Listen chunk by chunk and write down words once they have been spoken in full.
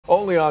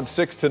Only on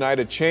 6 tonight,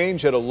 a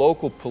change at a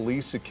local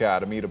police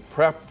academy to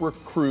prep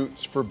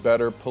recruits for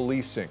better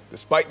policing.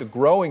 Despite the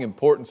growing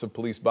importance of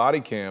police body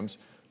cams,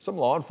 some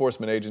law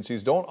enforcement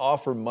agencies don't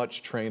offer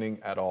much training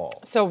at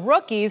all. So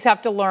rookies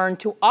have to learn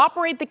to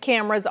operate the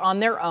cameras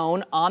on their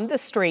own on the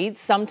streets,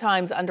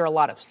 sometimes under a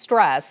lot of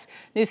stress.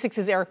 News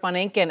 6's Eric Von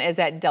Enken is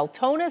at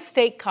Deltona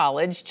State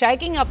College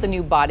checking out the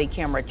new body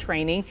camera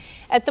training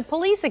at the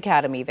police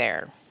academy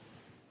there.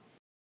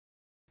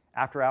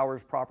 After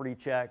hours property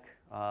check,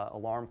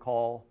 alarm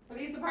call.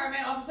 Police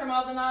Department, Officer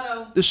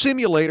Maldonado. The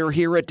simulator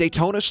here at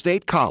Daytona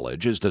State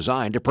College is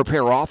designed to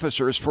prepare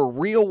officers for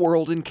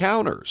real-world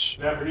encounters.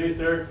 Good afternoon,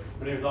 sir.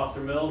 My name is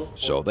Officer Mills.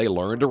 So they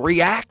learn to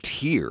react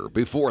here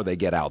before they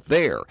get out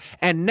there.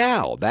 And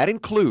now that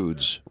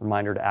includes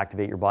Reminder to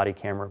activate your body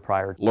camera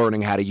prior to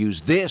learning how to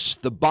use this,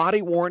 the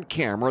body-worn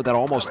camera that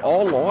almost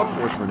all law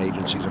enforcement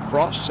agencies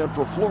across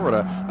Central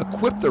Florida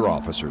equip their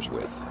officers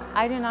with.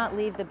 I do not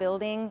leave the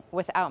building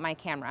without my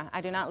camera.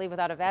 I do not leave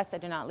without a vest. I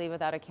do not leave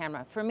without a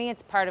camera. For me,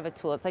 it's part of a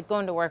tool. It's like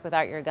going to work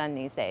without your gun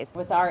these days.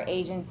 With our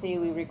agency,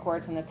 we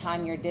record from the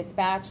time you're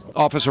dispatched.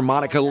 Officer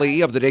Monica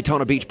Lee of the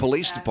Daytona Beach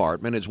Police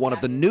Department is one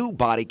of the new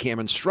body cam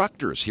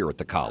instructors here at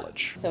the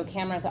college. So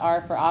cameras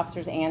are for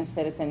officers and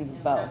citizens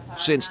both.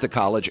 Since the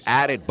college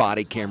added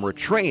body camera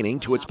training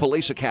to its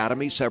police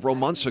academy several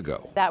months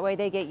ago. That way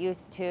they get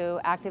used to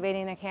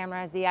activating their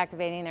cameras,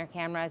 deactivating their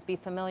cameras, be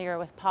familiar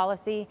with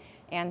policy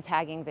and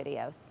tagging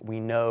videos. We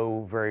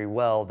know very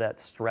well that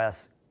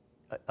stress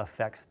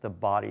affects the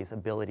body's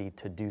ability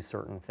to do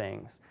certain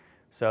things.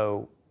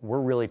 So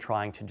we're really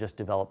trying to just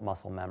develop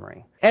muscle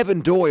memory. Evan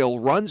Doyle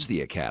runs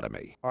the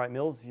academy. All right,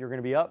 Mills, you're going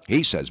to be up.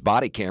 He says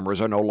body cameras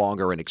are no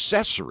longer an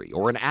accessory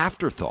or an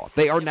afterthought.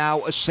 They are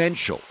now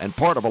essential and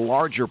part of a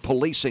larger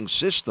policing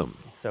system.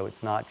 So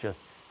it's not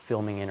just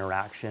filming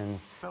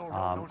interactions.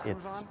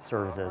 It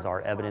serves as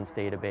our evidence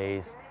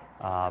database.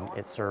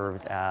 It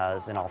serves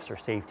as an officer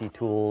safety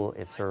tool.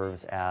 It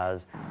serves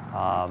as,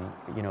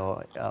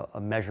 a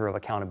measure of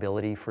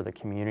accountability for the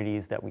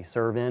communities that we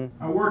serve in.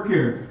 I work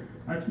here.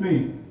 That's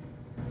me.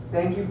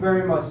 Thank you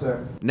very much,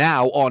 sir.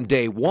 Now, on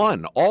day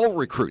one, all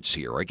recruits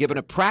here are given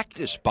a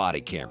practice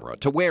body camera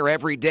to wear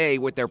every day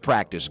with their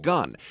practice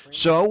gun.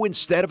 So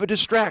instead of a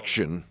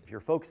distraction, if you're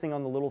focusing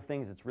on the little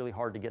things, it's really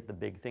hard to get the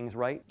big things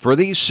right. For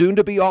these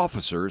soon-to-be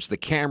officers, the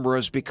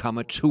cameras become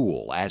a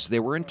tool, as they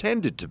were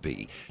intended to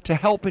be, to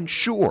help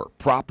ensure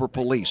proper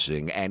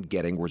policing and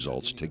getting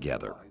results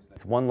together.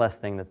 It's one less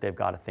thing that they've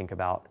got to think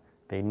about.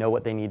 They know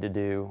what they need to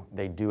do,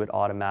 they do it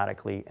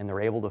automatically, and they're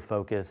able to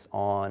focus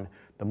on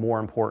the more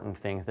important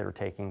things that are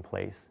taking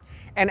place.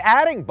 And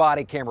adding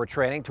body camera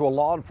training to a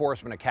law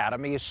enforcement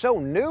academy is so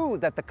new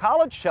that the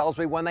college tells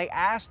me when they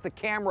asked the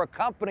camera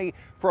company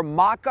for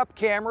mock-up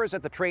cameras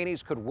that the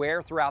trainees could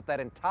wear throughout that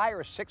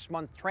entire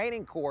 6-month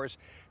training course,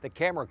 the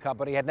camera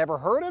company had never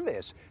heard of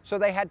this. So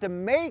they had to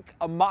make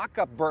a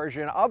mock-up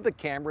version of the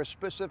camera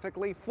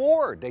specifically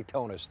for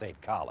Daytona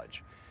State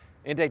College.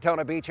 In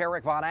Daytona Beach,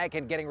 Eric Von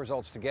Enken getting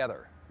results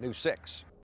together. News 6.